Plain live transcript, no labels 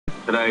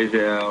today's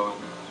our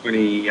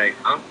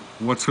 28th month.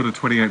 What sort of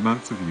 28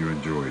 months have you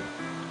enjoyed?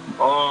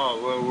 Oh,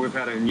 well, we've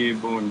had a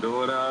newborn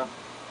daughter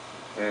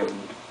and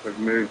we've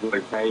moved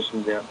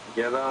locations out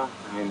together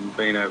and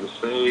been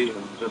overseas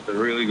and just a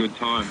really good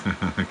time.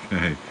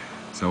 Okay,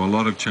 so a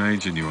lot of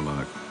change in your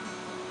life.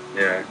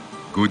 Yeah.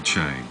 Good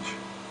change.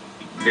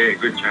 Yeah,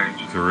 good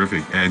change.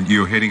 Terrific. And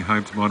you're heading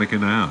home to Monica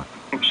now?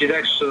 She's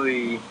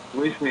actually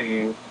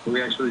listening.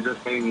 We're actually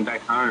just heading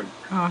back home.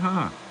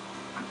 Uh-huh.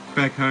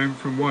 Back home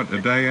from what,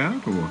 a day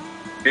out or?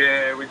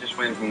 Yeah, we just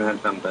went and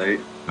had some date.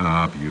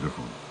 Ah,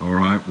 beautiful. All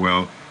right,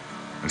 well,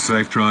 a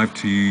safe drive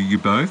to you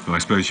both. I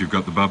suppose you've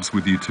got the bubs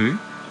with you too?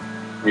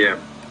 Yeah.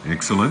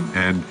 Excellent.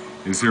 And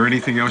is there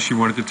anything else you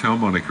wanted to tell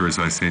Monica as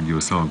I send you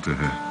a song to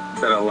her?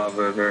 That I love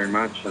her very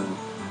much and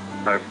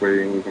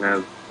hopefully we can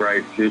have a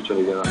great future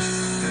together.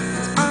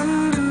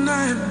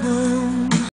 Undeniable.